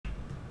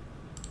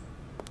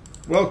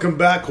Welcome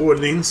back,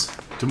 Hordlings,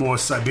 to more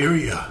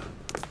Syberia.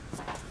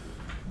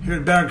 Here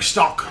at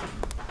Bergstock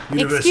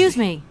University. Excuse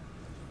me.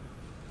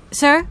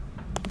 Sir,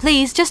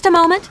 please, just a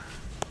moment.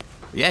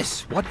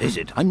 Yes, what is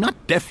it? I'm not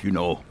deaf, you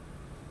know.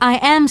 I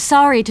am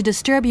sorry to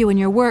disturb you in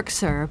your work,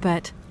 sir,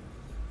 but...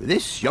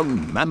 This young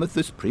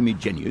Mammothus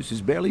primigenius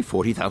is barely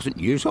 40,000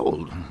 years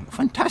old.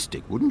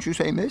 Fantastic, wouldn't you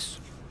say, miss?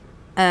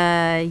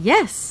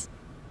 Yes.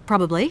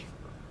 Probably.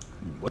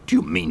 What do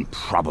you mean,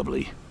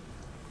 probably?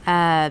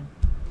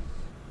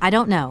 I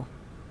don't know.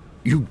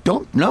 You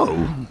don't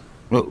know?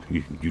 Oh,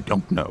 you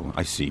don't know,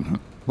 I see.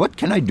 What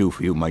can I do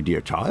for you, my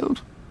dear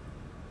child?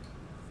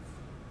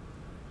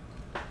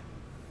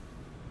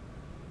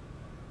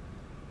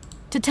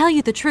 To tell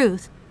you the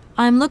truth,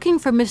 I'm looking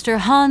for Mr.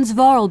 Hans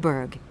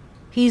Vorarlberg.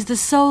 He's the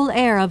sole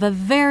heir of a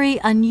very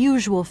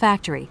unusual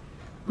factory.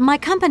 My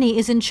company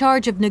is in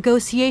charge of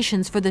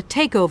negotiations for the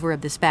takeover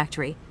of this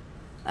factory.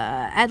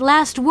 At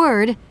last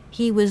word,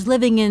 he was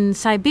living in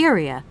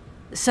Syberia.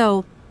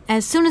 So,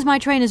 as soon as my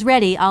train is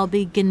ready, I'll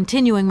be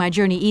continuing my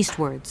journey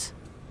eastwards.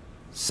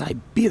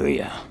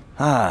 Syberia.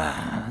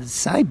 Ah,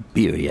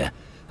 Syberia.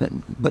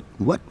 But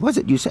what was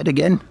it you said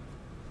again?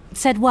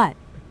 Said what?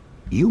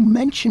 You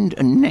mentioned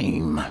a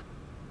name.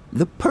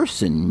 The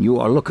person you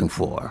are looking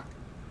for.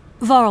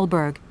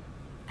 Vorarlberg.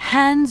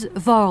 Hans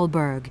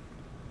Vorarlberg.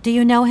 Do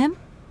you know him?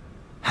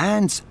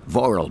 Hans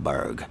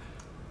Vorarlberg.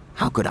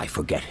 How could I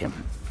forget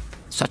him?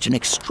 Such an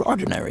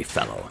extraordinary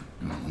fellow.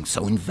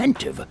 So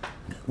inventive.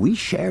 We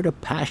shared a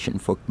passion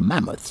for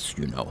mammoths,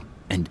 you know,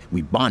 and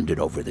we bonded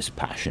over this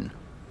passion.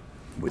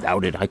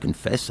 Without it, I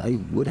confess, I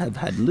would have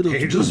had little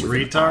to do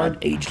with an odd,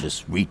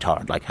 ageless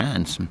retard like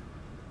Hans.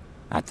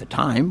 At the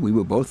time, we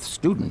were both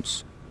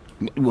students.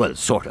 Well,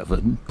 sort of.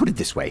 Put it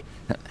this way.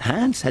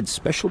 Hans had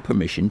special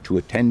permission to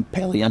attend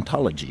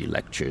paleontology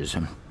lectures.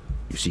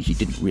 You see, he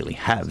didn't really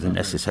have the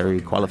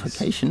necessary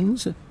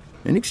qualifications.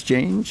 In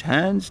exchange,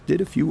 Hans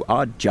did a few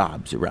odd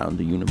jobs around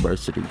the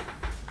university.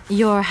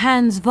 Your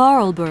Hans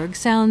Vorarlberg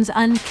sounds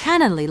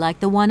uncannily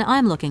like the one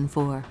I'm looking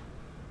for.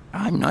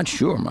 I'm not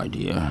sure, my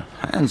dear.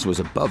 Hans was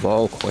above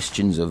all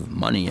questions of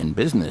money and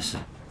business.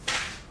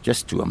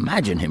 Just to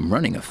imagine him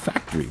running a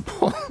factory,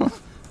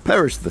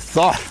 perish the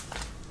thought.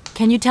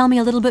 Can you tell me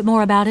a little bit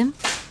more about him?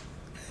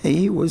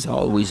 He was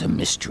always a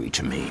mystery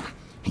to me.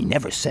 He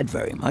never said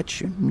very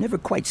much, and never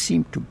quite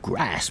seemed to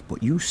grasp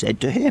what you said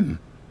to him.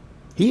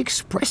 He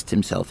expressed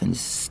himself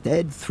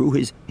instead through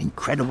his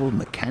incredible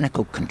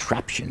mechanical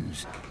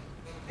contraptions.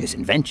 His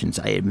inventions,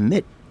 I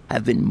admit,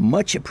 have been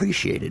much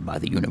appreciated by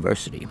the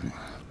university.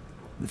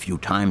 The few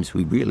times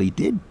we really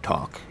did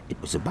talk,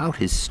 it was about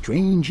his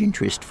strange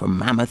interest for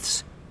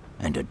mammoths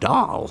and a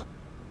doll.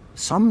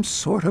 Some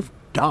sort of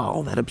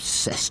doll that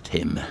obsessed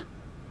him.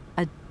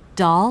 A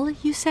doll,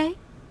 you say?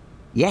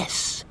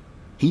 Yes.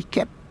 He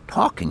kept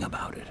talking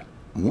about it.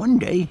 One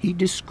day he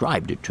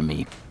described it to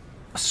me.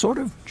 A sort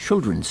of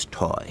children's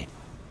toy.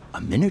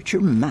 A miniature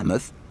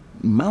mammoth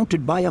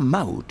mounted by a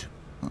maut.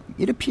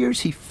 It appears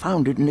he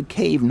found it in a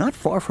cave not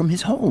far from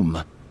his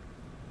home.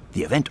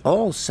 The event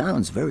all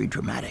sounds very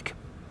dramatic.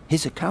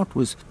 His account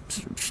was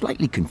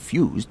slightly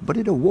confused, but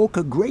it awoke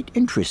a great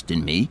interest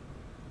in me.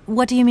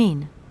 What do you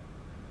mean?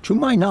 To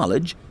my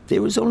knowledge,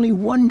 there was only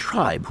one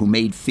tribe who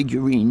made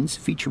figurines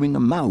featuring a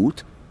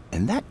maut,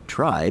 and that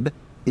tribe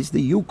is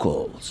the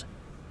Yukols.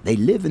 They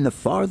live in the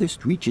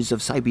farthest reaches of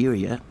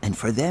Syberia, and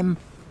for them,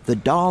 the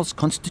dolls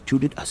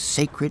constituted a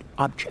sacred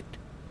object,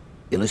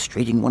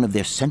 illustrating one of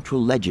their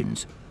central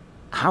legends.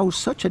 How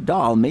such a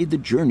doll made the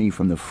journey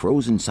from the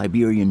frozen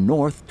Siberian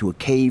north to a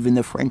cave in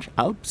the French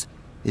Alps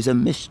is a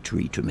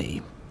mystery to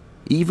me.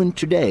 Even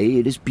today,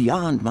 it is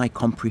beyond my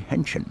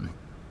comprehension.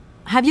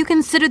 Have you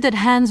considered that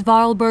Hans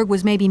Vorarlberg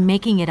was maybe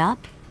making it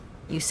up?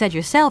 You said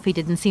yourself he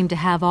didn't seem to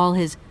have all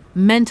his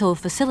mental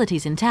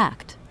facilities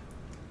intact.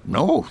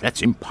 No,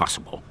 that's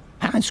impossible.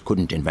 Hans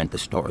couldn't invent a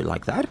story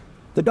like that.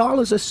 The doll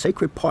is a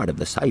sacred part of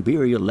the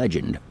Syberia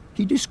legend.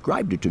 He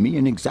described it to me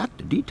in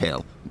exact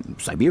detail.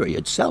 Syberia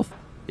itself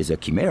is a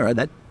chimera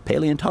that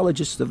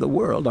paleontologists of the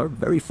world are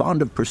very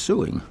fond of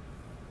pursuing.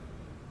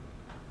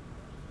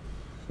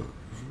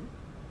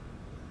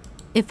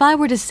 If I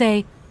were to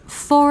say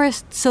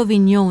Forest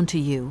Sauvignon to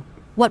you,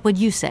 what would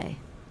you say?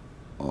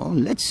 Oh,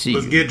 let's see.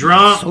 Let's get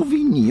drunk.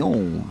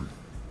 Sauvignon.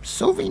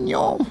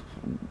 Sauvignon?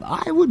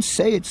 I would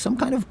say it's some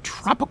kind of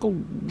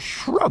tropical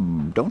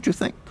shrub, don't you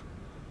think?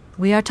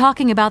 We are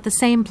talking about the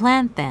same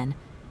plant, then.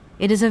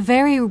 It is a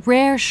very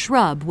rare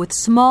shrub with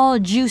small,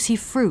 juicy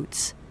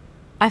fruits.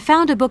 I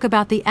found a book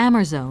about the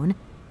Amazon,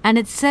 and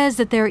it says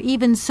that there are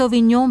even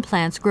Sauvignon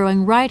plants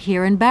growing right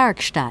here in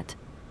Bergstadt.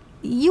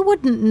 You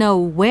wouldn't know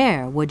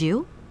where, would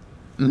you?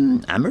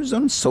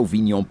 Amazon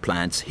Sauvignon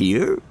plants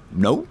here?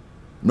 No.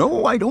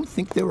 No, I don't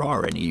think there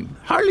are any.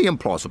 Highly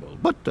implausible,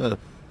 but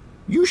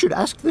you should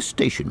ask the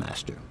station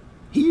master.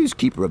 He is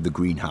keeper of the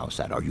greenhouse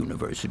at our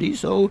university,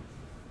 so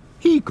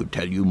he could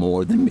tell you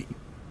more than me.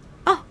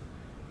 Oh,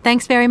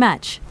 thanks very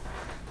much.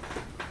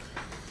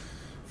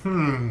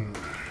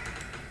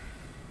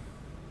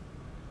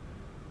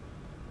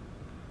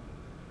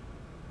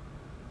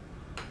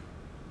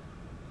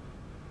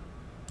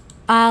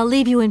 I'll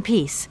leave you in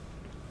peace.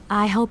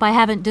 I hope I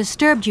haven't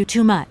disturbed you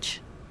too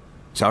much.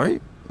 Sorry?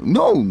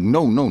 No,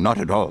 not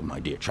at all, my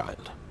dear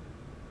child.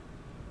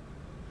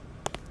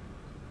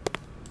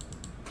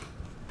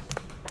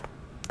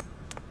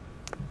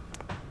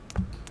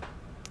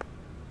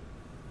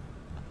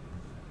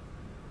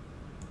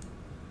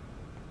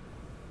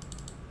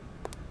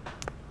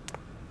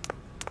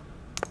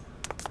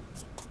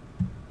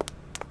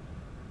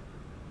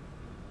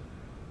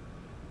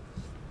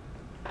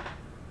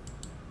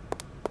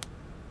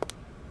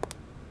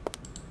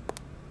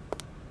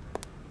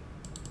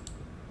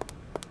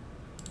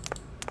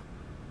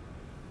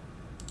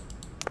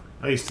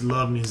 I used to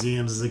love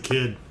museums as a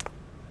kid.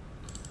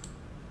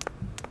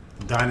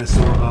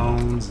 Dinosaur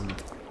bones and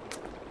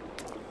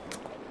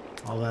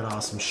all that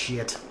awesome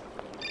shit.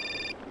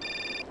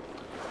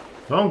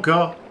 Phone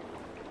call.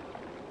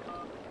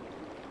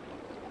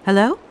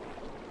 Hello?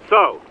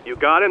 So, you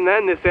got him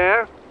then, this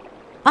air?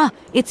 Ah,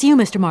 it's you,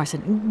 Mr.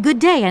 Marson. Good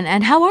day,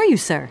 and how are you,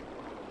 sir?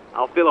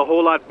 I'll feel a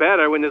whole lot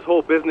better when this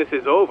whole business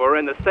is over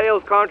and the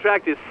sales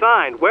contract is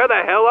signed. Where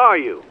the hell are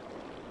you?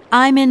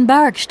 I'm in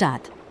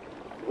Bergstadt.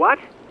 What?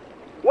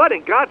 What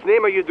in God's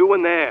name are you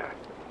doing there?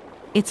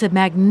 It's a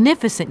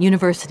magnificent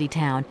university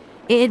town.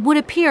 It would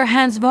appear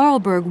Hans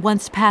Vorarlberg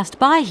once passed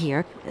by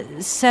here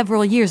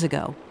several years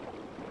ago.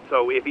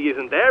 So if he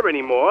isn't there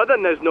anymore,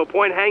 then there's no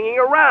point hanging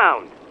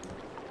around.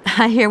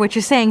 I hear what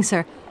you're saying,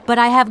 sir, but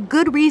I have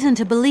good reason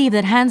to believe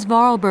that Hans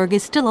Vorarlberg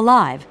is still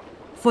alive.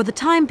 For the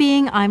time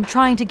being, I'm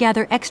trying to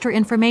gather extra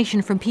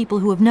information from people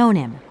who have known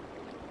him.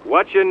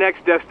 What's your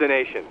next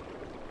destination?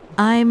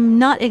 I'm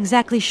not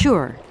exactly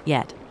sure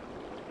yet.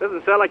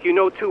 Doesn't sound like you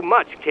know too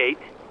much, Kate.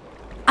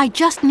 I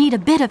just need a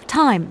bit of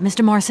time,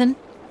 Mr. Marson.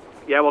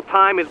 Yeah, well,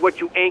 time is what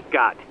you ain't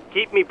got.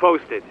 Keep me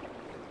posted.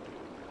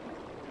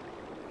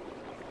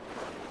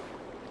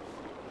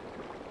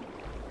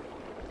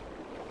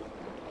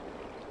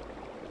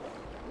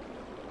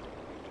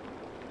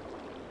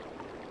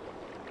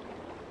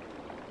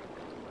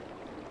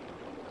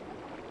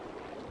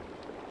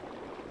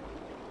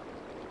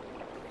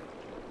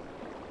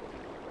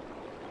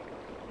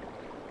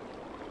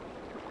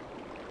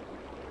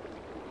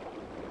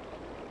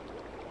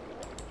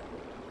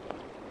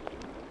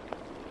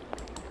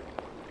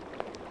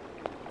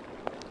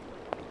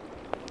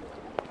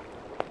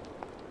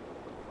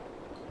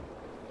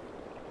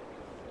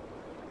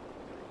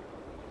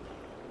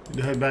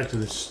 To head back to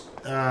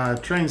the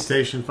train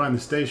station, find the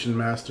station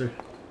master.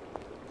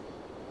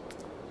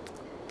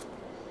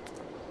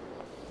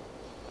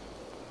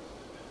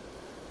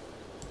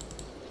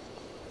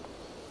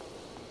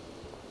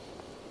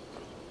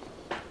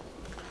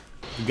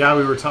 The guy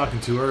we were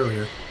talking to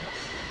earlier.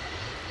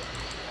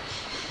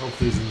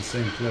 Hopefully he's in the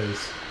same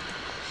place.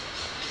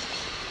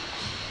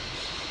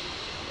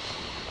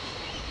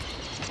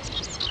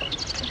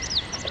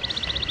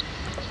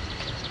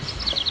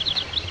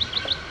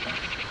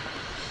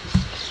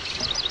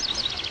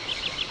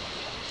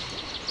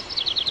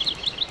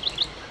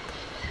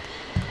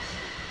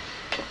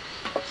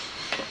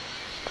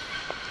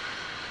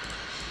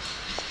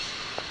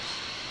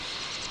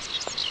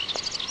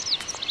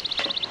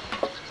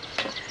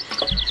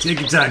 Take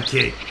your time,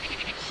 Kate.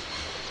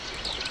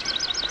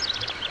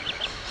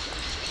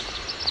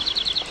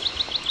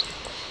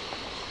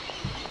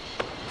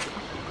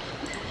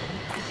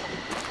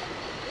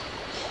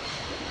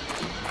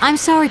 I'm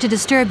sorry to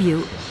disturb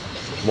you.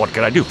 What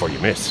can I do for you,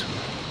 miss?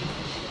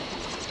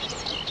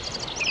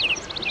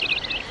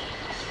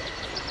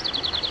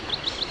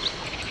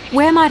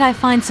 Where might I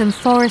find some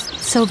forest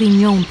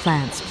Sauvignon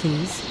plants,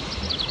 please?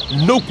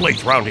 No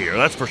place round here,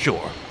 that's for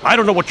sure. I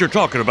don't know what you're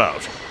talking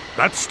about.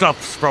 That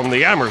stuff's from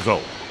the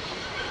Amazon.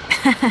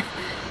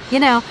 You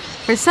know,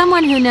 for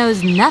someone who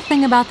knows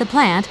nothing about the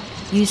plant,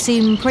 you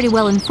seem pretty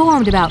well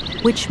informed about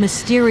which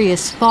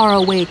mysterious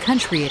faraway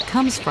country it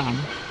comes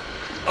from.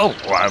 Oh,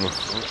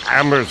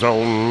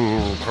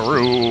 Amazon,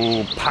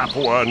 Peru,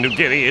 Papua New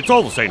Guinea, it's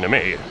all the same to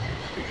me.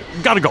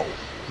 Gotta go.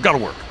 Gotta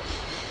work.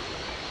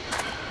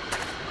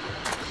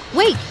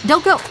 Wait,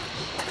 don't go.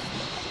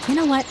 You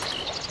know what?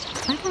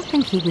 I don't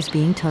think he was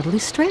being totally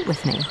straight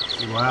with me.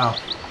 Wow.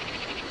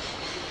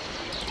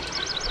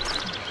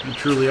 You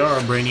truly are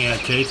a brainiac,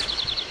 Kate.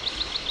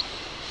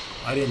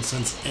 I didn't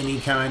sense any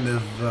kind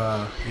of,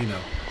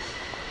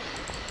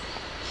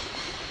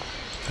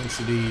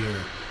 intensity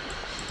or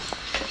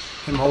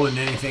him holding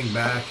anything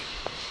back.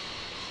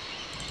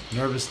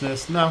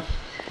 Nervousness. No,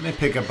 I didn't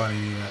pick up on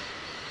any of that.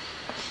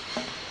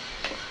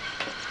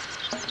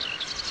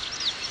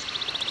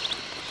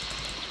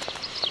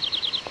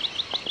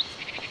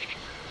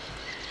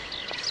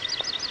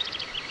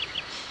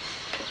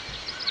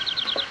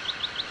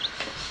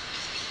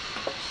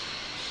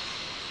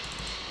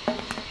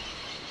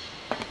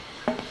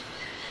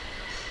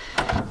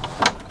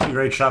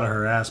 Great shot of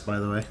her ass, by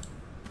the way.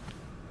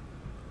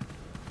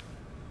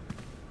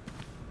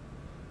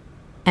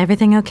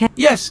 Everything okay?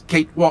 Yes,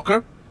 Kate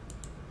Walker.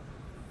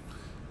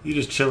 You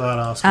just chill out,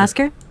 Oscar.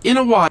 Oscar? In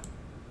a while.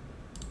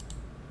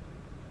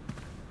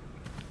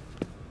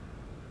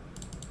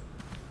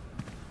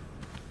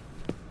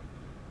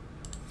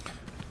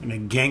 I'm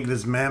gonna gank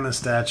this mammoth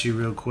statue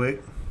real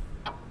quick.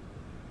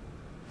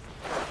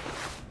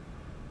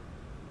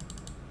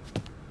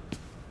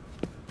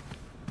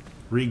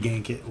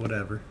 Regank it,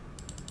 whatever.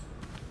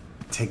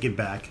 Take it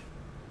back.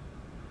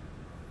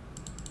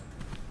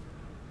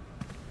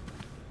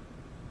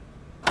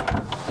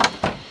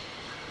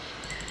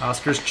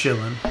 Oscar's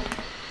chilling.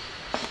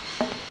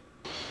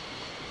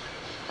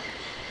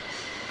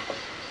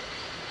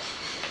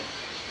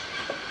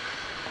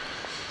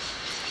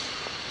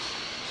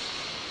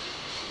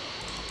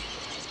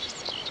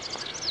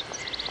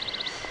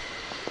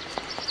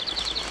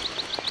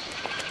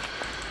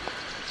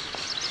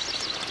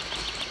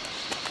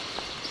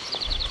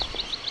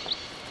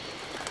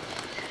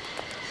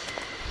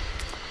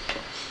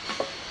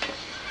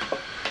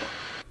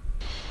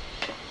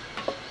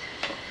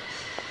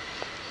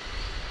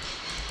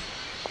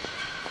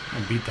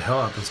 I'll beat the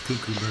hell out of those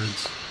cuckoo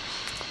birds.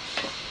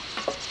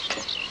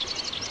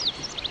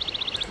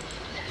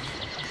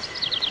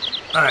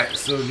 Alright,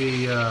 so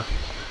the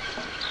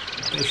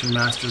station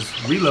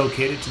master's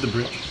relocated to the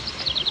bridge.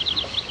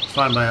 It's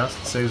fine by us.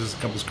 It saves us a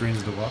couple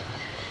screens to walk.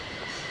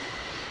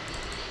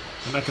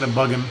 I'm not going to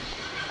bug him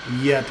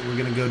yet. We're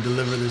going to go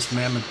deliver this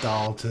mammoth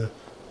doll to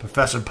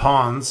Professor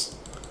Pons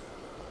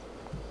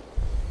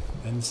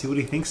and see what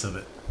he thinks of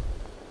it.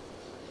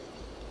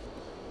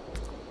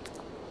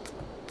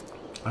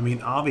 I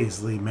mean,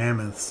 obviously,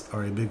 mammoths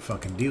are a big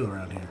fucking deal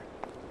around here.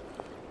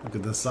 Look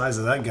at the size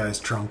of that guy's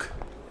trunk.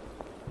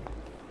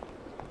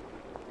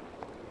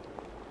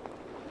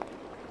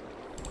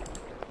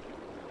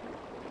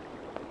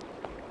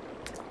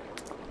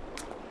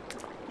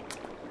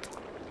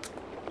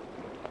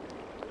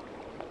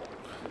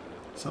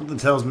 Something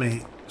tells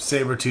me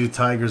saber-toothed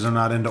tigers are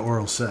not into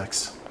oral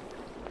sex.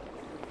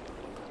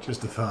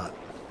 Just a thought.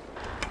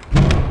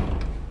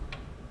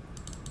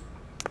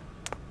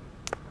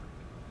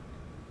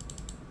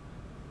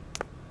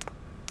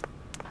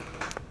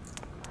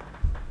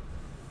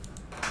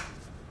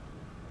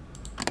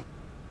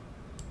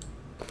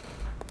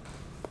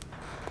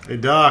 Hey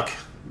Doc,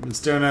 I've been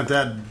staring at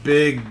that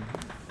big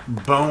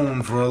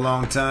bone for a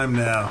long time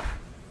now.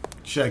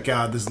 Check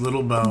out this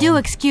little bone. Do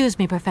excuse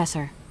me,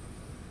 Professor.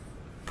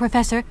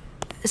 Professor,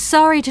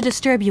 sorry to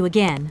disturb you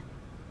again.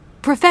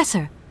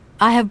 Professor,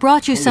 I have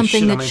brought you Holy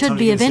something shit, that how many should times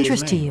be you of gonna say his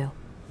interest to name? you.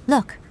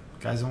 Look.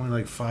 Guy's only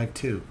like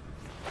 5'2".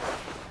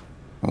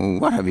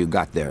 What have you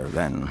got there,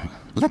 then?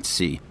 Let's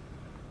see.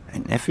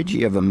 An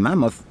effigy of a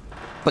mammoth.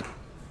 But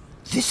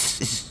this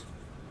is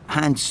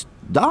Hans'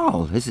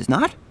 doll, is it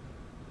not?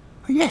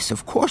 Yes,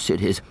 of course it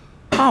is.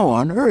 How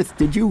on earth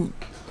did you...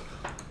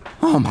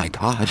 Oh, my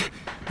God.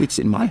 It's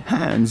in my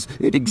hands.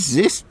 It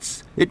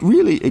exists. It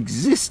really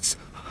exists.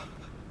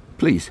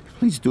 Please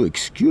do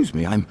excuse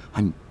me.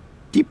 I'm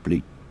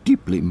deeply,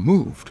 deeply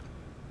moved.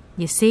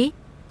 You see?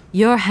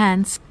 Your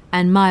Hans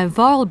and my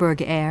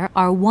Vorarlberg heir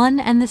are one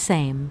and the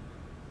same.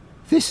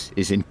 This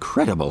is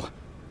incredible.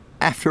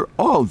 After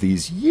all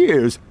these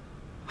years,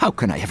 how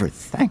can I ever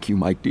thank you,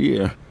 my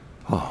dear?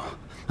 Oh,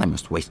 I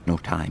must waste no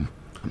time.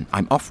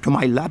 I'm off to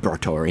my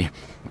laboratory.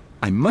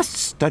 I must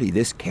study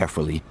this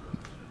carefully.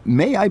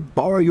 May I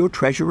borrow your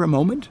treasure a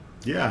moment?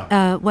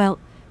 Yeah. Well,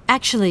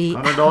 actually...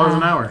 $100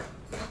 an hour.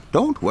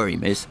 Don't worry,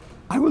 miss.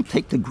 I will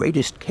take the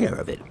greatest care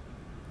of it.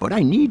 But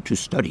I need to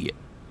study it.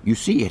 You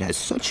see, it has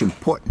such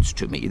importance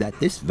to me that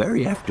this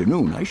very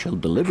afternoon I shall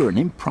deliver an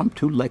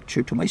impromptu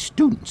lecture to my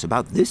students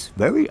about this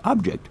very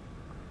object.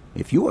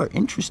 If you are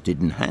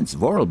interested in Hans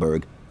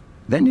Vorarlberg,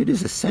 then it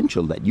is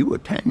essential that you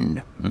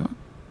attend.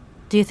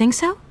 Do you think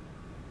so?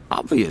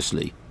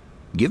 Obviously.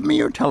 Give me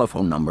your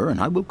telephone number and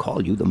I will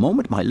call you the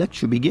moment my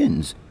lecture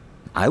begins.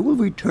 I will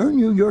return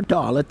you your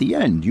doll at the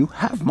end. You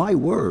have my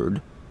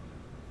word.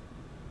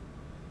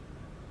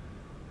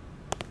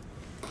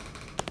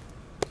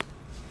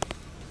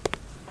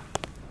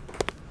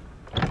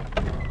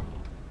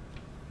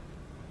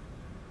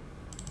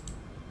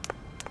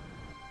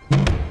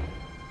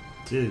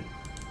 Dude.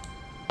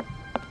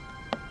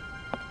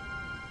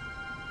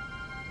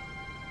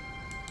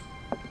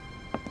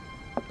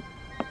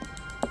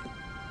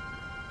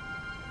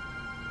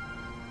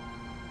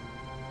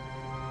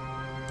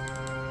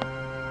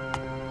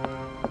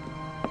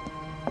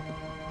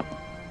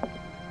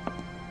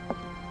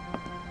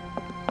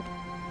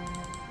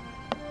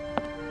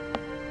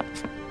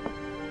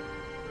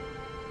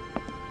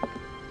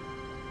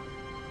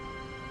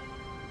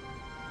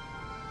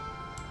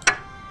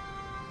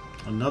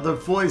 Another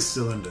voice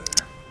cylinder.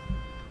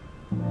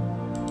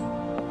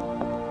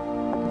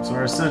 So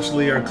are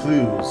essentially our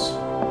clues.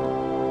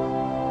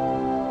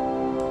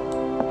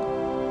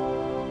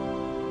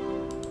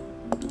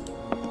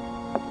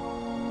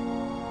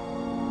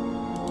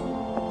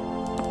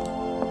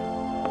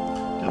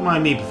 Don't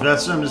mind me,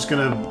 Professor. I'm just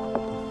gonna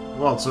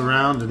waltz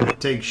around and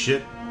take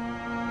shit.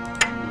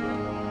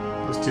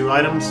 Those two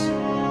items.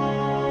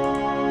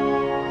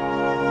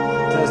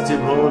 Test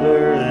tube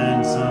holder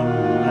and some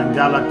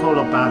Mangala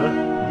cola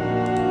powder.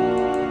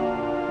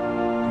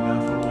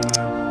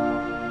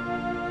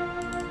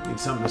 Need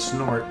something to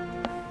snort.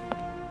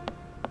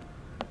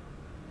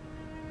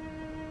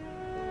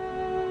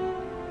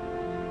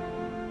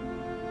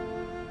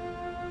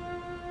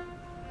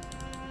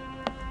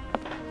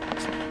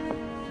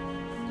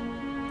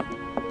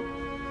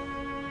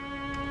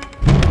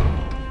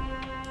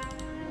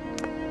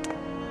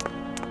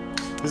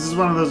 This is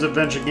one of those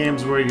adventure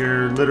games where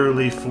you're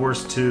literally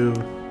forced to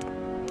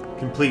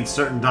complete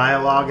certain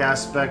dialogue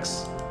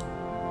aspects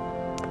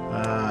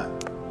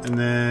and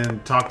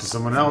then talk to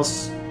someone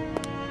else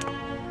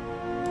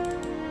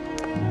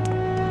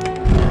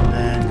and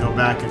then go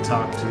back and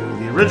talk to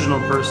the original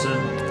person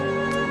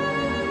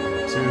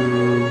to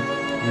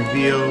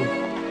reveal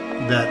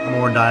that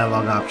more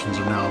dialogue options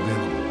are now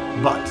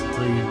available. But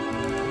until you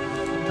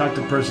talk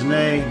to person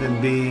A,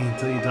 then B,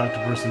 until you talk to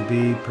person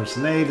B,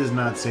 person A does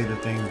not say the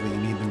things that you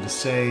need them to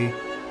say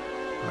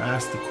or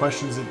ask the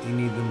questions that you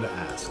need them to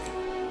ask.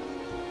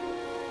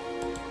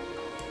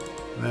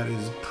 That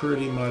is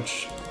pretty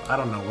much... I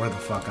don't know where the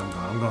fuck I'm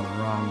going. I'm going the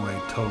wrong way,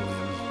 totally.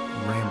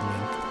 I'm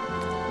rambling.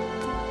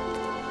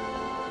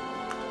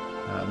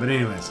 But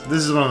anyways,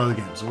 this is one of those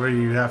games where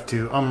you have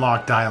to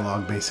unlock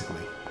dialogue,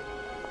 basically.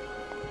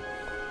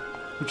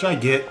 Which I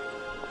get.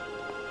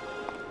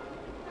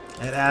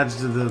 It adds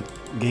to the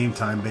game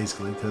time,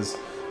 basically, because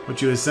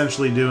what you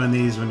essentially do in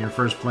these when you're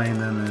first playing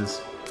them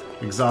is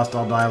exhaust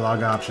all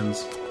dialogue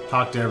options,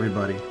 talk to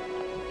everybody.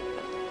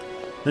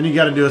 Then you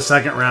got to do a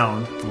second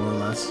round, more or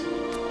less.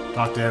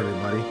 Talk to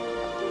everybody,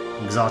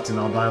 exhausting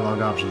all dialogue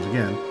options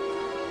again.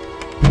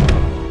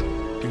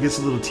 It gets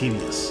a little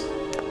tedious.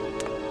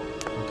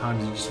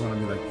 Sometimes you just want to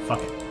be like,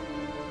 fuck it.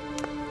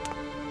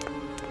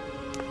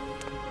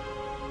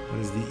 What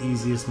is the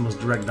easiest, most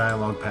direct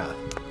dialogue path?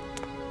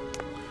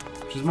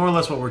 Which is more or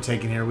less what we're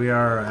taking here. We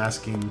are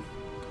asking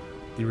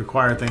the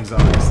required things,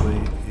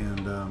 obviously,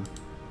 and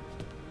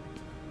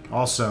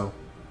also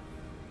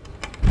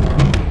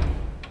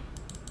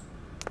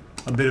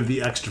a bit of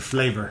the extra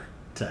flavor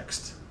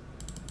text.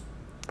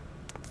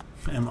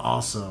 I'm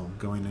also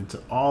going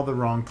into all the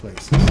wrong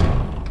places.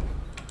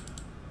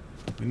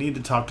 We need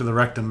to talk to the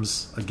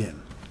rectums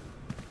again.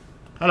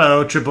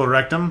 Hello, triple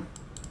rectum.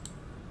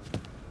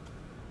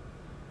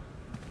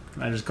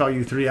 Can I just call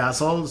you three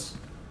assholes?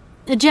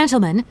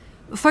 Gentlemen,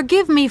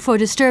 forgive me for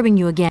disturbing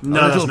you again.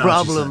 No, a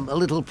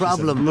little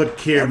problem. Look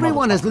here,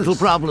 everyone has motherfuckers. little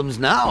problems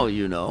now,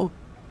 you know.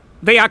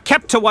 They are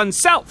kept to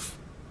oneself,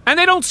 and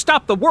they don't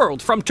stop the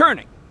world from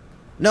turning.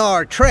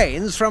 Nor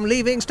trains from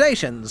leaving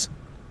stations.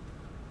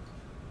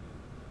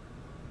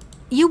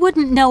 You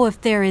wouldn't know if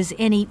there is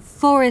any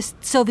forest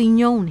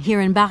Sauvignon here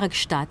in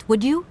Barakstadt,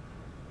 would you?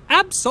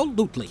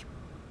 Absolutely.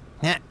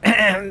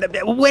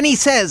 When he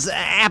says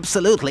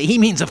absolutely, he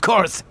means, of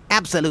course,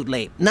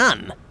 absolutely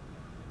none.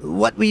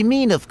 What we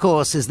mean, of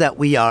course, is that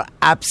we are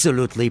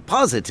absolutely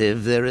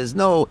positive there is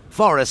no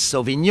forest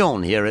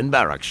Sauvignon here in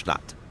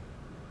Barakstadt.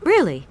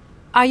 Really?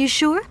 Are you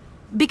sure?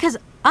 Because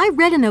I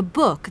read in a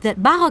book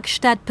that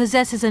Barakstadt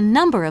possesses a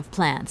number of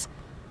plants.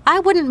 I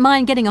wouldn't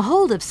mind getting a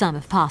hold of some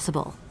if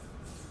possible.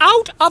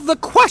 Out of the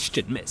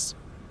question, miss.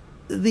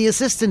 The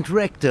assistant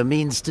rector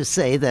means to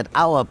say that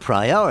our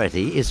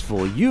priority is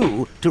for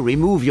you to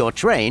remove your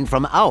train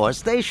from our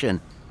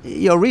station.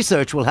 Your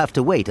research will have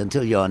to wait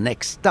until your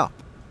next stop.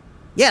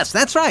 Yes,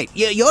 that's right.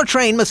 Your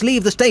train must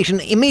leave the station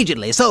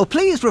immediately, so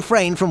please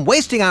refrain from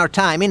wasting our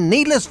time in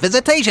needless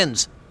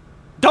visitations.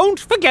 Don't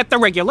forget the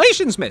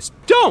regulations, miss.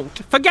 Don't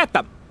forget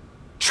them.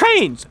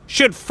 Trains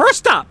should first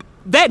stop,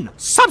 then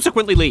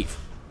subsequently leave.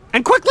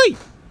 And quickly.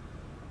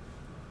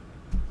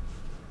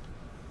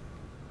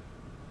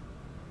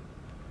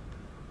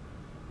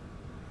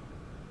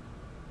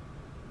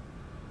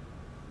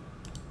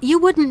 You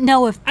wouldn't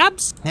know if...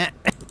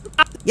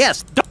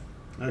 Yes.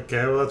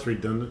 Okay, well that's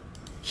redundant.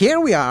 Here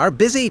we are,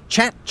 busy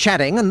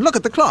chatting, and look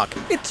at the clock.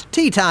 It's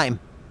tea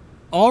time.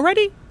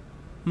 Already?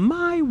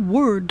 My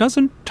word,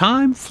 doesn't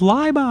time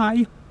fly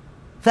by?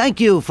 Thank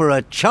you for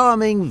a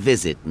charming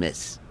visit,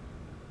 miss.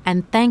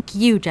 And thank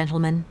you,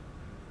 gentlemen.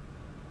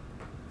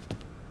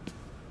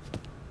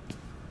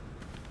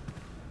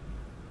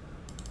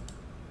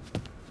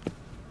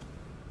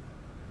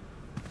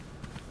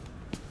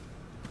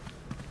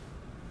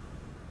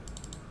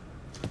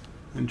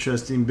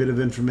 Interesting bit of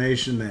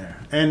information there.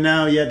 And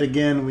now, yet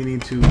again, we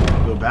need to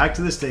go back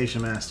to the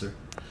station master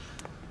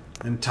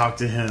and talk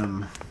to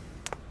him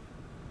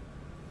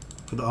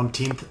for the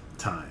umpteenth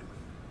time.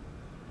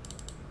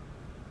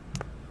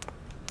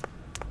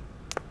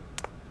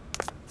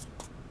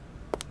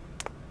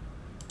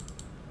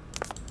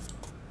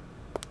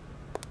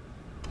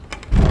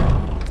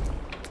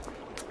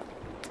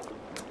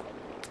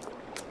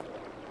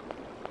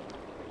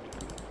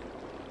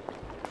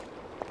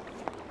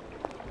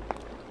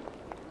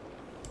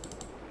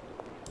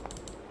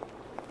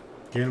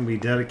 Again, we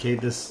dedicate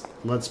this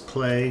Let's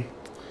Play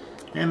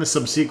and the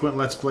subsequent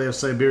Let's Play of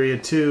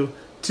Syberia 2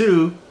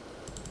 to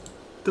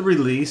the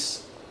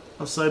release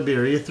of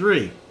Syberia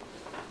 3.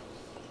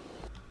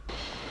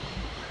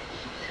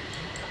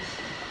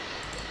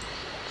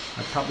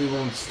 I probably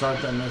won't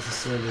start that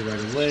necessarily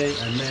right away.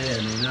 I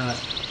may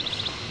not.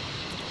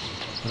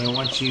 But I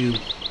want you,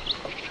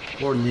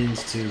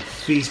 Ordinance, to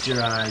feast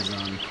your eyes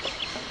on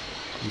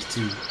these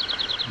two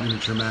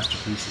miniature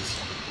masterpieces.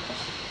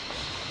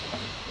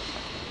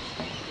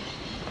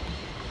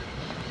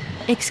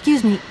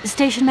 Excuse me,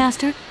 Station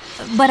Master,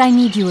 but I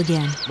need you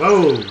again.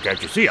 Whoa!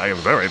 Can't you see I am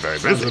very, very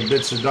Sounds busy? a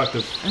bit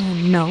seductive.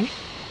 No.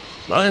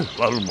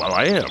 Well,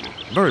 I am.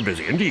 Very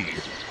busy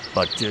indeed.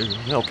 But,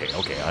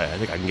 okay, I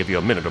think I can give you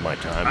a minute of my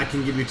time. I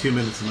can give you 2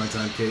 minutes of my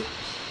time, Kate.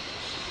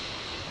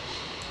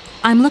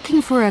 I'm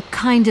looking for a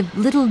kind of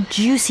little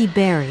juicy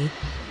berry.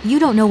 You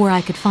don't know where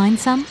I could find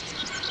some?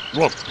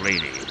 Look,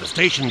 lady, the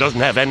station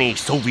doesn't have any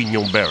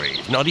Sauvignon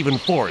berries, not even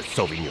forest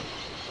Sauvignon.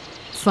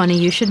 Funny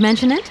you should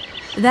mention it.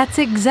 That's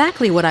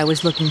exactly what I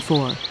was looking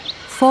for.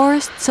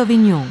 Forest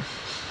Sauvignon.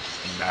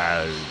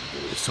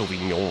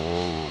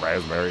 Sauvignon,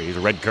 raspberries,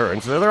 red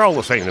currants, they're all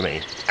the same to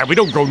me. And we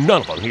don't grow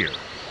none of them here.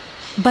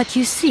 But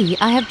you see,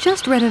 I have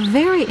just read a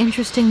very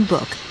interesting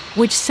book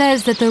which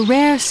says that the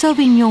rare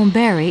Sauvignon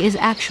berry is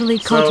actually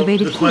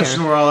cultivated the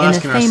question here we're all in the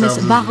asking famous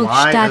ourselves is,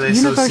 why are Bachstadt they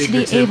so University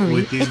secretive Aviary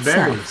with these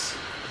itself. berries?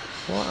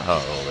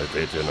 Well, if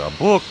it's in a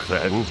book,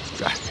 then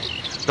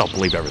don't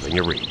believe everything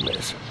you read,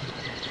 miss.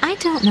 I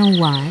don't know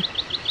why,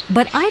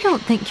 but I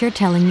don't think you're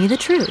telling me the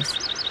truth.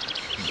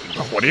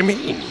 What do you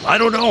mean? I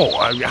don't know.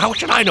 How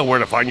should I know where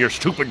to find your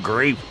stupid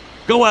grape?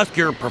 Go ask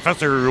your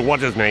professor,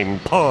 what's his name,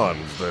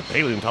 Pons, the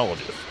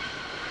paleontologist.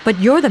 But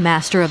you're the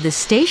master of this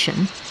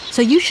station,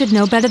 so you should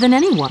know better than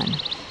anyone.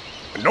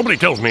 Nobody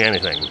tells me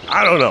anything.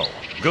 I don't know.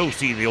 Go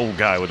see the old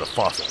guy with the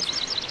fossils.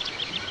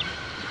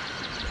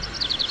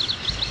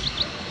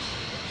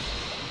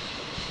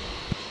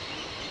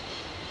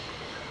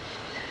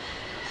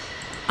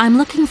 I'm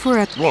looking for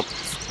a... Look.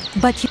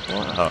 But you...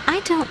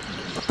 I don't...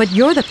 But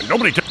you're the...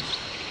 Nobody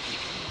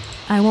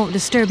I won't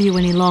disturb you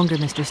any longer,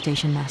 Mr.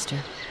 Station Master.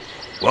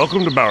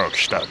 Welcome to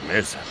Barockstadt,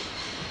 miss.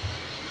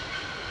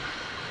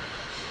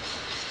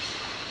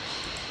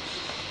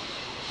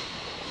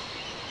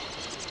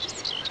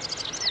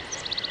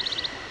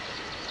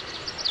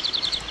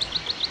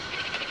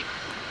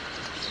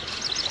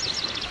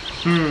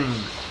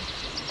 I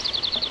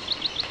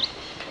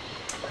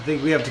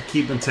think we have to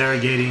keep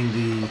interrogating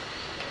the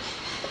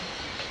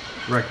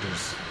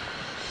rectors.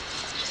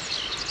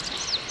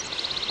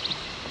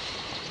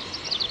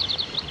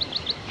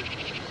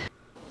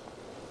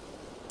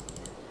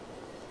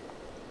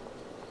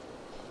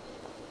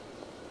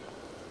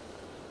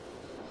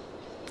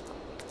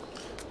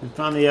 We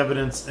found the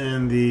evidence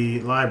in the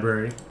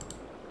library.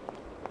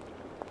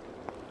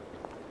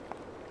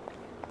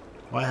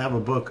 Why have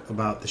a book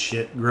about the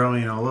shit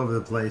growing all over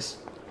the place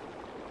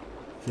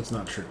if it's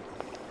not true?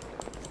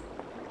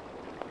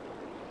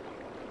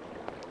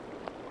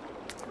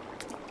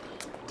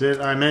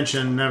 Did I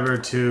mention never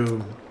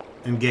to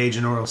engage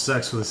in oral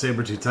sex with a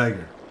saber-toothed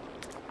tiger?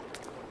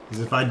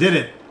 Because if I did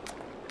it,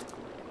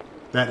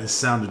 that is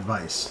sound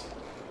advice.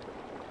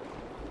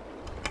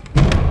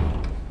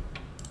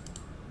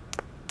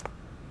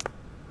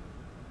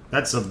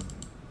 That's a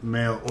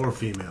male or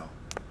female.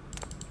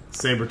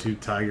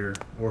 Saber-toothed tiger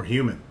or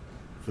human,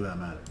 for that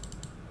matter.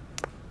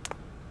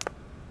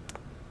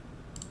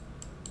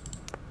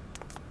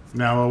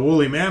 Now, a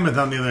woolly mammoth,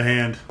 on the other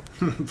hand,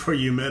 for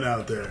you men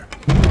out there,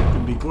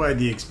 could be quite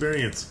the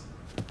experience.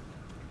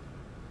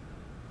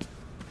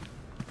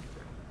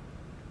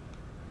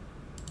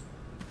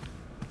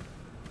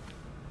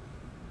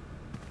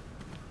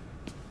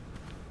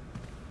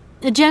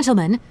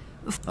 Gentlemen,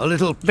 A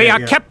little... They are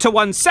yeah. kept to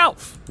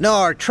oneself.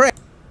 Nor trick.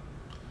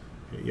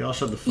 Okay, y'all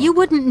shut the fuck you up.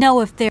 wouldn't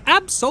know if they're...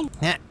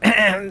 Absolutely.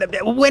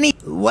 When he...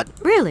 What?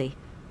 Really?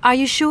 Are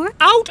you sure?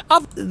 Out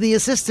of... The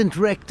assistant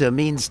rector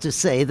means to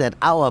say that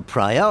our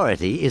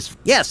priority is...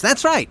 Yes,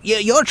 that's right.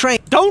 You're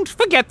trained... Don't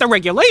forget the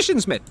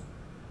regulations, miss.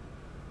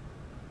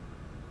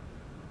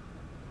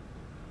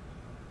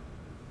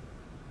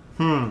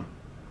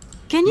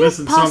 Can you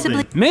Listen, possibly...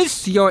 something.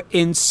 Miss, you're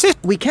insist...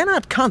 We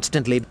cannot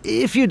constantly...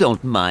 If you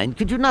don't mind,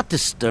 could you not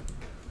disturb...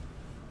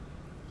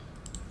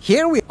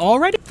 Here we...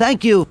 Already?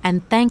 Thank you.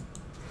 And thank...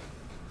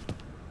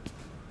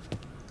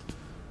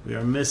 We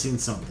are missing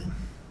something.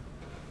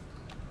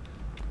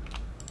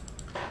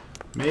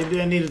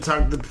 Maybe I need to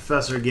talk to the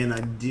professor again. I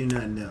do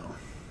not know.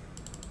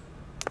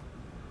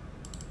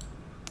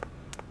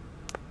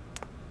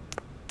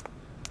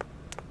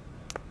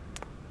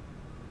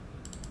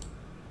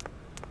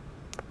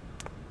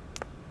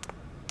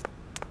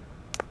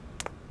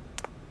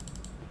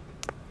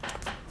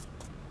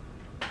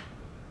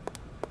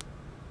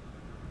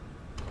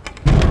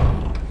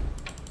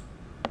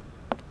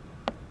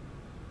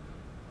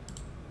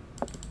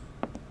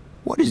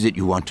 What is it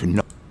you want to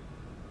know?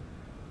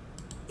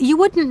 You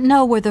wouldn't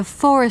know where the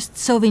forest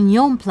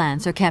Sauvignon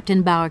plants are kept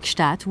in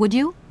Barockstadt, would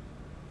you?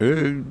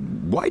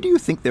 Why do you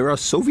think there are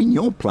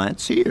Sauvignon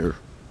plants here?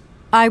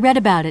 I read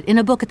about it in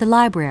a book at the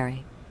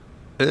library.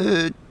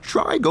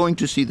 Try going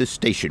to see the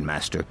station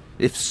master.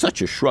 If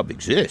such a shrub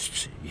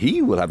exists,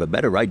 he will have a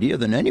better idea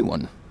than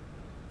anyone.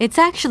 It's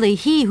actually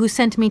he who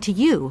sent me to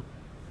you.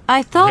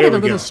 I thought Here it a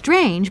we little go.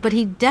 strange, but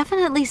he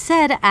definitely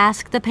said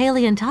ask the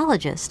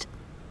paleontologist.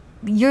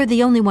 You're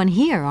the only one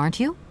here,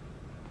 aren't you?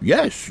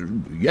 Yes,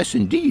 yes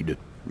indeed.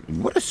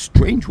 What a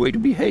strange way to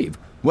behave.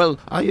 Well,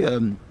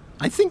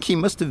 I think he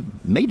must have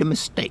made a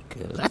mistake,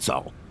 that's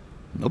all.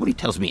 Nobody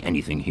tells me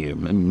anything here.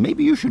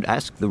 Maybe you should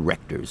ask the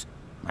rectors.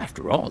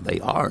 After all, they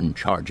are in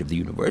charge of the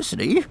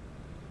university.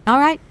 All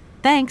right,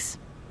 thanks.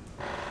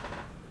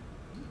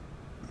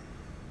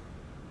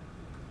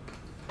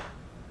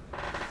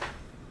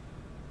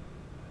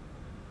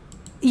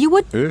 You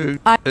would...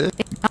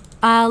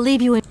 I'll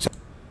leave you in...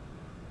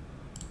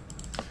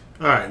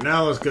 Alright,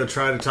 now let's go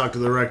try to talk to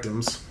the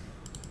rectums.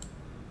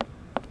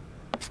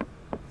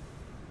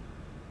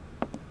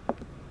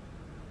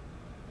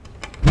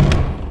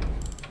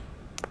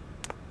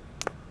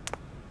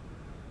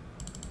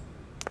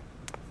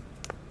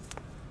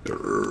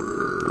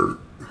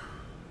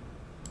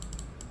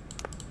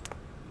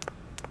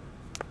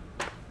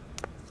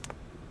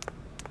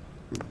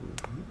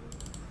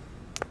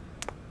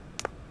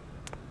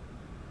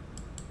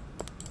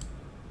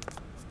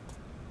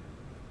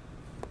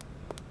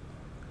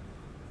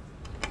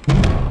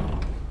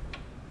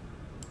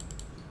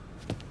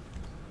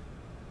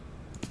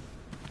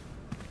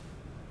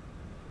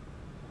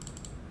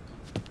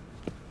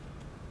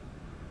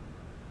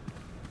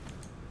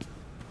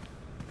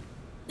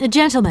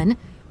 Gentlemen,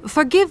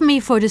 forgive me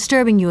for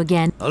disturbing you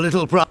again. A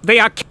little They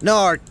are...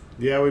 Nor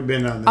Yeah, we've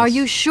been on this. Are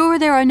you sure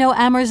there are no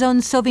Amazon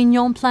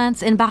Sauvignon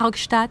plants in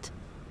Barockstadt?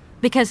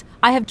 Because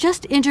I have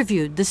just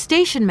interviewed the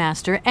station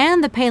master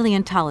and the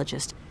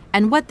paleontologist,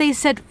 and what they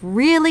said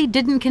really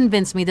didn't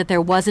convince me that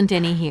there wasn't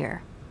any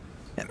here.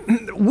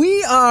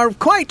 we are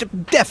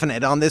quite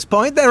definite on this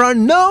point. There are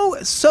no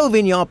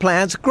Sauvignon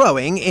plants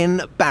growing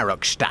in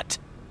Barockstadt.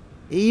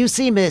 You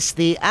see, miss,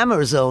 the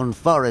Amazon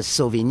Forest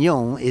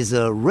Sauvignon is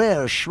a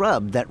rare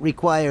shrub that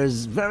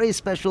requires very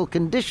special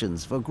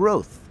conditions for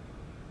growth.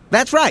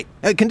 That's right.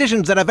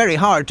 Conditions that are very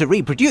hard to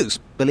reproduce,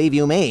 believe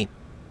you me.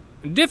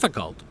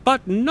 difficult,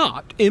 but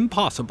not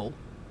impossible.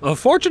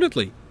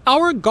 Fortunately,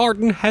 our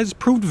garden has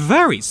proved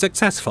very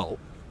successful.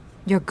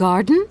 Your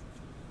garden?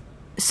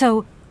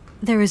 So,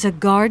 there is a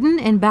garden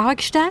in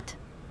Barockstadt?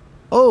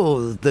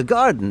 Oh, the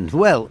garden.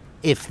 Well,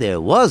 if there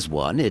was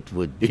one, it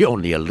would be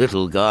only a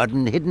little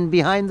garden hidden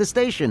behind the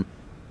station.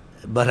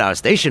 But our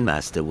station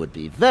master would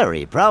be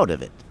very proud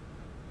of it.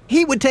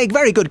 He would take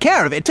very good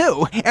care of it,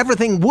 too.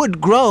 Everything would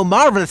grow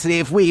marvelously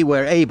if we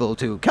were able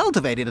to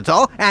cultivate it at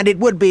all, and it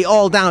would be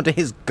all down to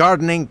his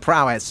gardening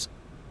prowess.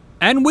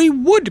 And we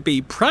would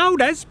be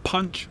proud as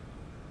punch.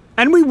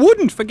 And we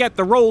wouldn't forget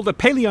the role the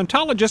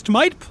paleontologist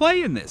might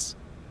play in this.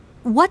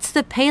 What's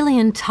the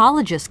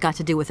paleontologist got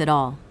to do with it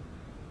all?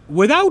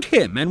 Without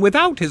him and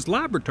without his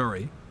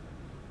laboratory,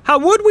 how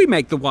would we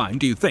make the wine,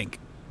 do you think?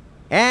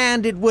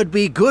 And it would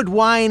be good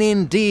wine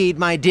indeed,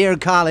 my dear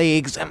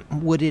colleagues,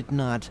 would it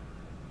not?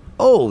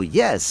 Oh,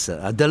 yes,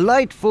 a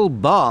delightful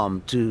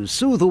balm to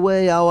soothe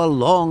away our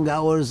long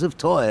hours of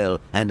toil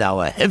and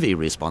our heavy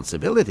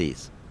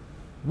responsibilities.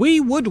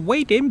 We would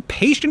wait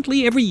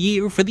impatiently every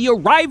year for the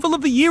arrival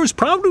of the year's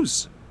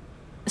produce.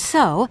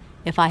 So,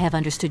 if I have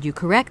understood you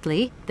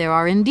correctly, there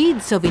are indeed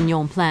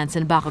Sauvignon plants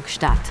in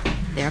Barockstadt.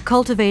 They are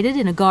cultivated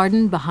in a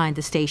garden behind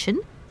the station,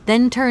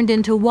 then turned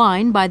into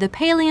wine by the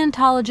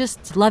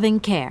paleontologist's loving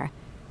care,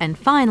 and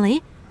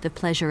finally, the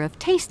pleasure of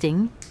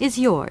tasting is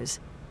yours.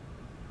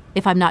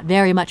 If I'm not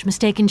very much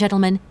mistaken,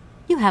 gentlemen,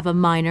 you have a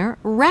minor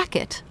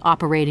racket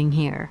operating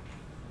here.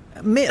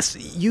 Miss,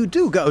 you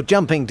do go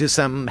jumping to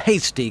some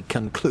hasty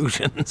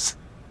conclusions.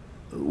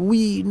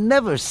 We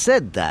never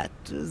said that.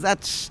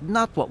 That's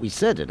not what we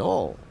said at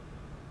all.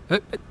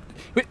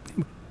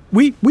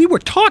 We were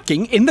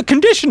talking in the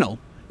conditional,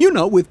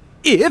 with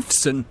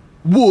ifs and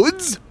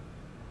woulds.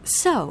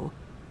 So,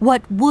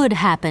 what would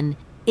happen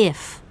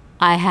if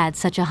I had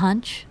such a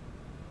hunch?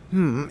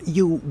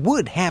 You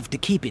would have to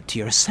keep it to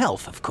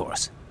yourself, of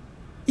course.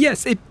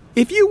 Yes,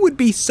 if you would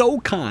be so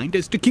kind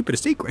as to keep it a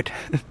secret.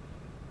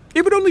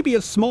 It would only be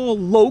a small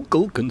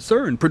local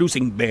concern,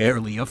 producing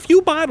barely a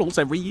few bottles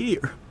every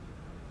year.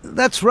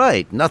 That's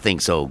right. Nothing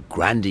so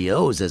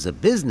grandiose as a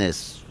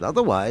business.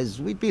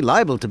 Otherwise, we'd be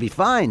liable to be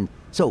fined.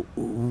 So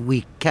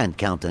we can't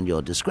count on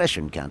your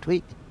discretion, can't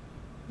we?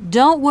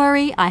 Don't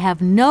worry, I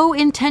have no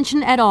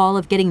intention at all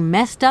of getting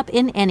messed up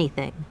in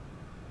anything.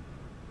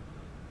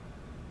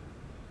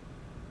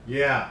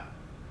 Yeah.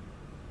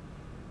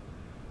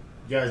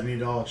 You guys need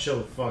to all chill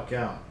the fuck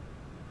out.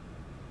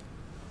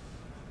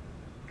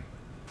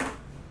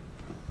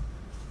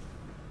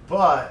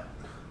 But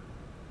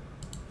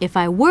If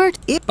I were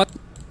to... But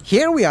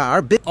Here we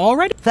are,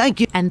 already...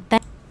 Thank you. And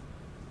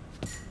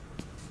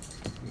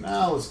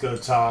now let's go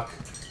talk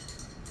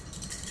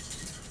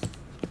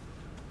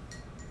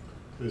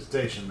to the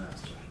station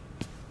master.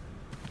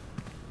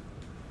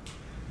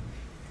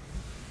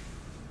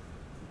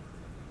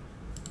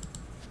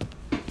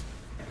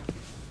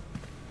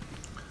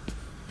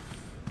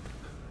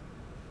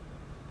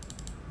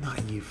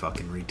 Not you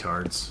fucking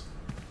retards.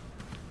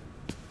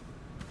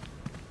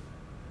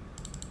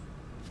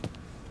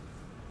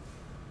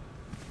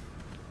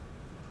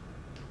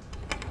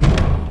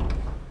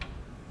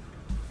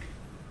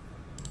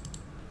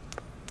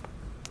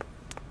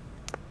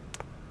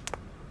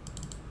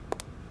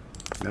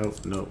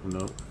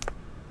 Nope.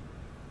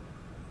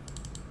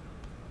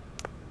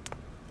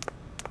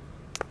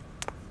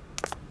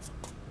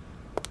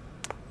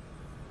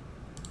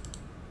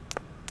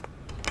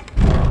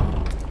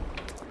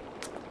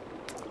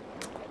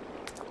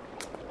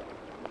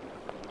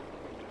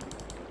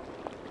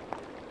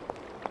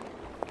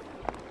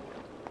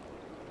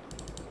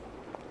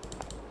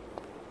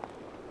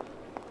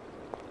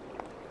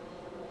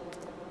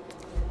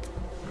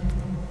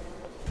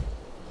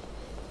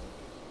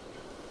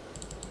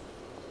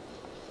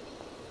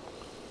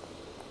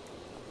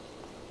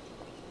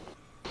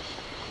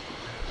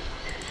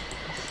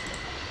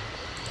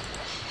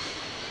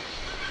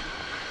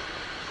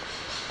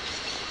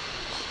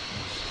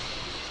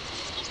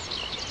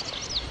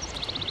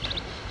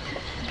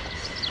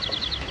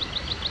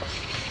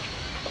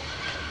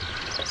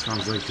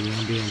 Sounds like the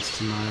ambience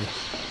to my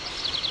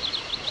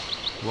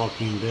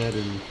Walking Dead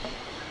and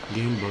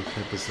game book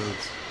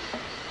episodes.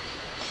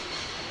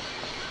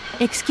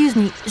 Excuse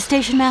me,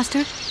 Station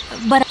Master,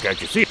 but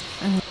Can't you see?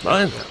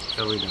 Mine?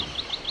 There we go.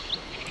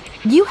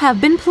 you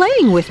have been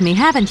playing with me,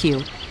 haven't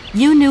you?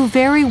 You knew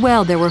very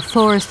well there were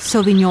forest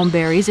Sauvignon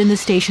berries in the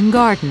station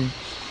garden.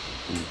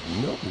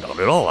 No, not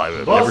at all. I've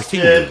never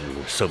Busted. seen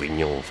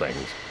Sauvignon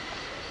things.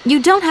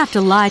 You don't have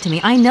to lie to me.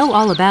 I know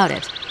all about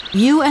it.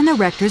 You and the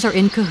rectors are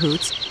in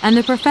cahoots, and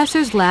the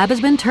professor's lab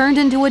has been turned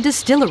into a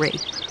distillery.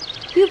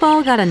 You've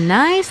all got a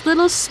nice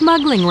little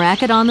smuggling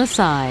racket on the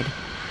side.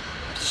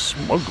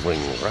 Smuggling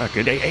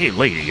racket? Hey,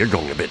 lady, you're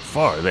going a bit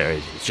far there.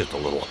 It's just a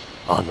little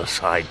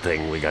on-the-side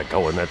thing we got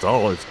going, that's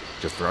all. It's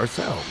just for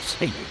ourselves.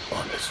 Hey,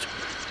 honest.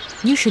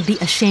 You should be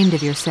ashamed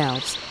of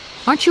yourselves.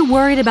 Aren't you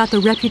worried about the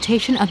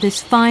reputation of this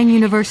fine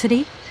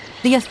university?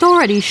 The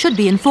authorities should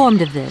be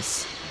informed of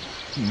this.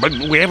 But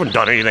we haven't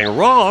done anything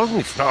wrong.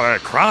 It's not a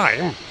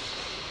crime.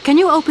 Can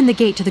you open the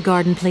gate to the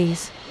garden,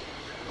 please?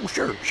 Oh,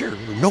 sure.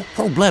 No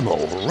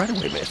problemo. Right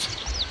away, miss.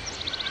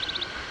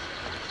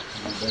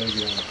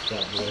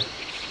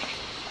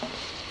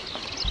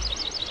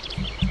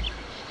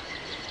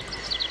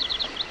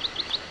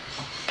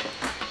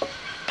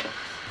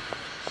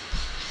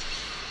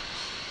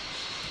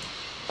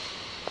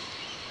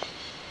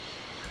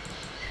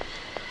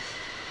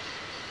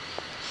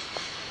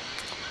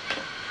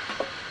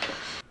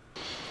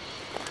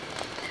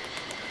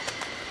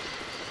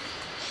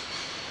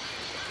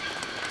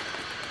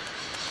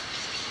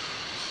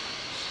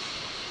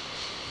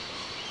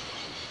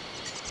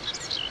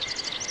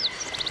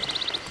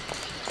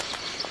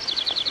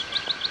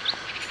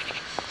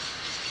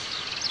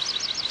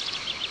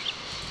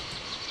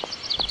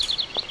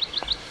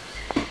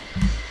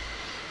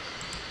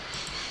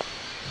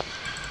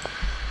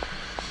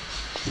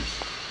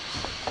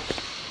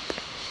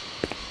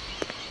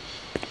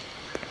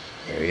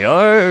 There you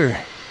are.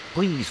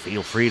 Please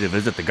feel free to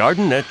visit the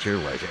garden at your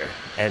leisure.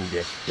 And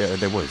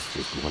there was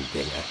just one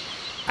thing.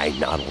 I'm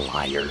not a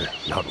liar.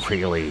 Not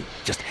really.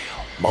 Just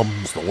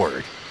mum's the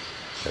word.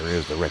 There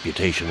is the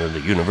reputation of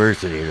the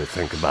university to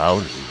think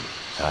about.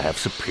 And I have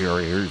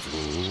superiors,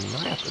 and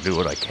I have to do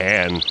what I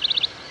can.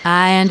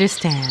 I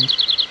understand.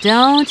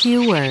 Don't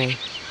you worry.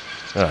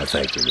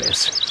 Thank you,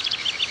 miss.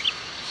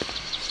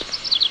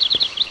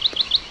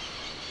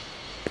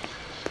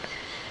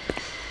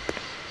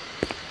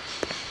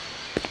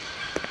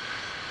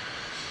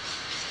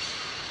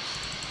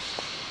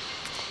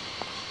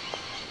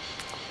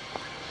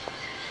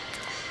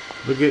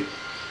 Look at...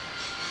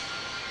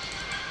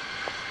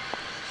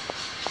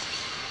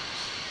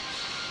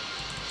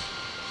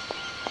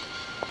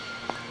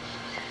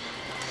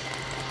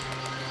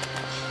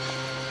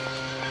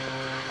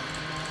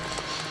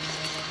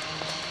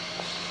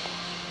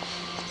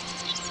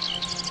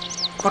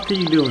 What the fuck are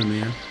you doing,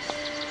 man?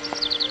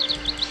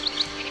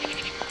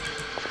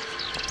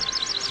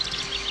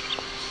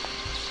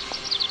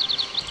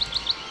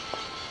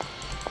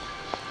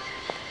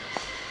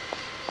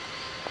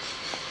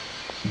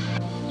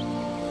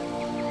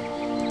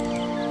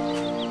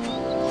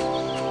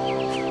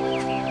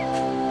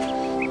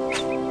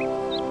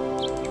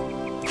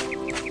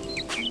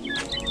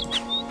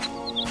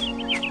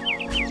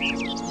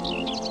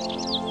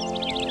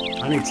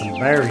 I need some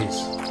berries.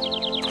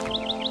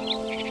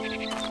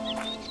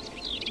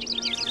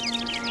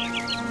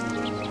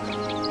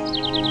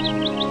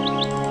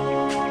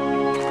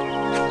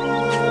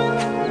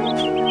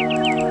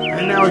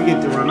 And now we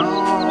get to run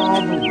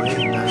all the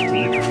way back to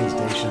the train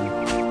station.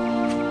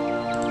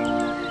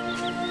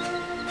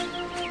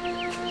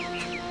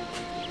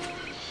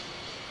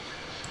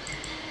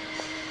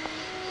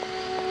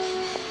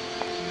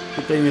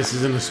 Good thing this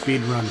isn't a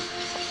speed run.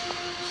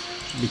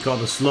 Should be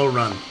called a slow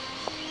run.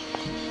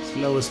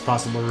 Slowest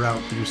possible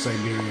route through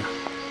Syberia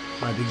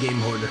by the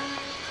GameHorder.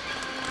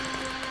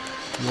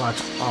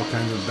 Watch all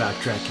kinds of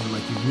backtracking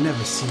like you've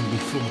never seen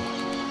before.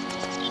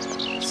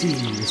 See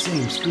the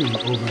same screen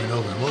over and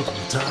over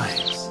multiple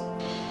times.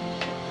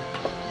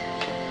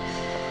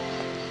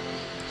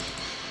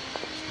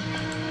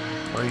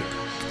 Right.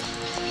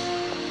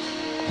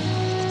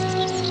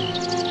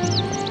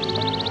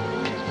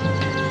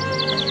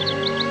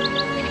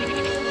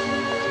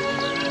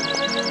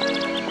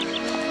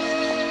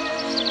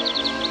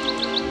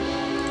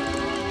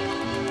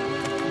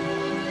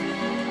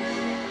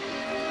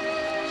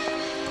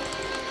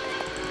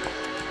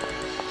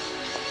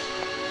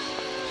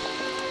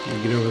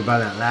 Get over by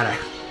that ladder.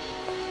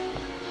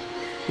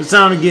 It's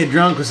time to get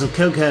drunk with some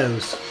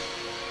cocos.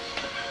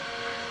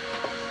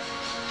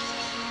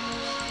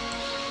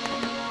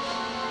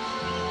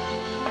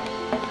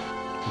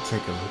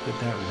 Take a look at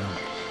that rump.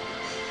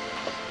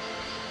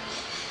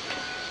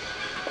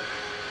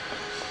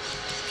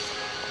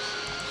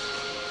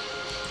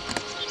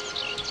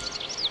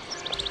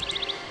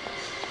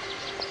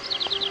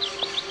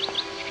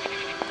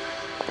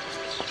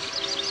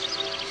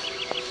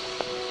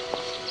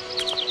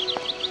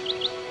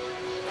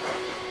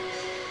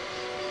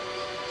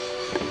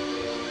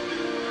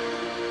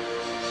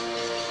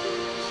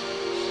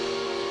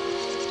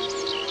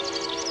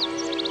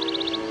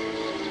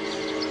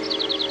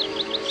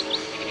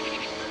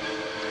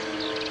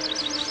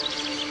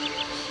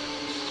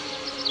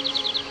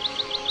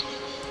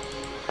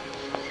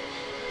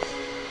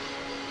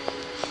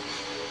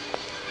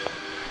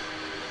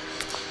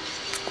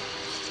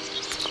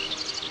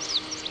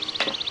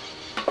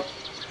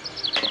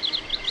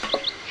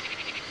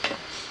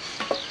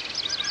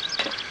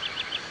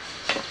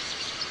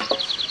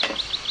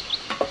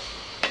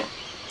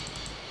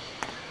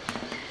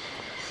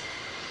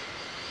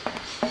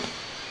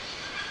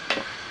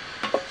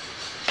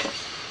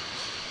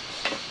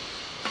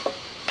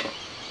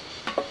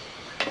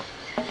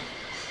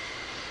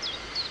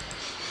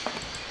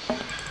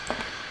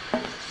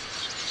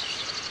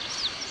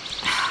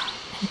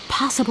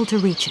 impossible to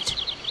reach it.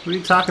 What are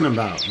you talking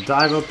about?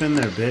 Dive up in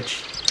there,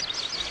 bitch.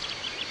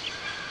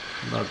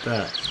 How about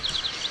that?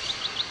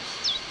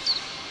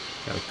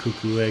 Got a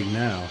cuckoo egg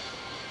now.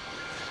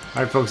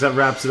 Alright, folks, that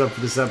wraps it up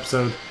for this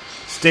episode.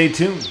 Stay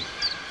tuned.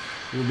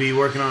 We'll be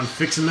working on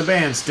fixing the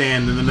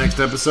bandstand in the next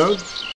episode.